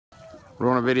We're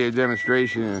on a video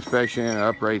demonstration and inspection of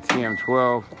upright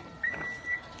TM12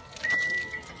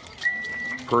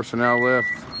 personnel lift.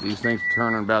 These things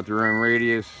turn in about their own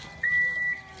radius.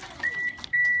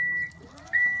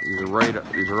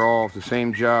 These are all the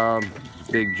same job,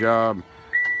 big job.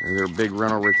 They're a big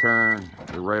rental return.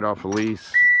 They're right off a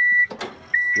lease.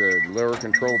 The lower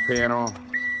control panel,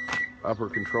 upper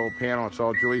control panel, it's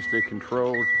all joystick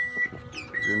controlled.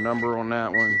 There's your number on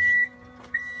that one.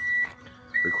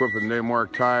 We're equipped with no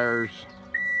mark tires.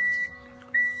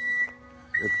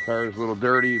 If the tire's a little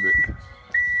dirty, but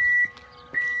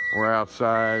we're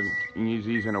outside. You can use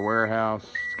these in a warehouse.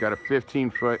 It's got a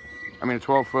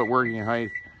 12-foot working height,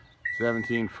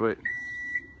 17-foot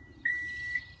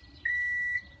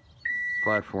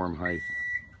platform height.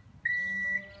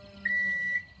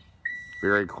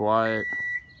 Very quiet.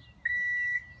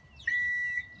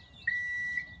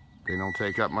 They don't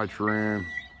take up much room.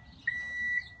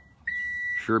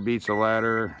 Sure beats a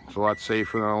ladder. It's a lot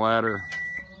safer than a ladder.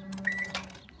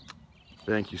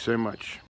 Thank you so much.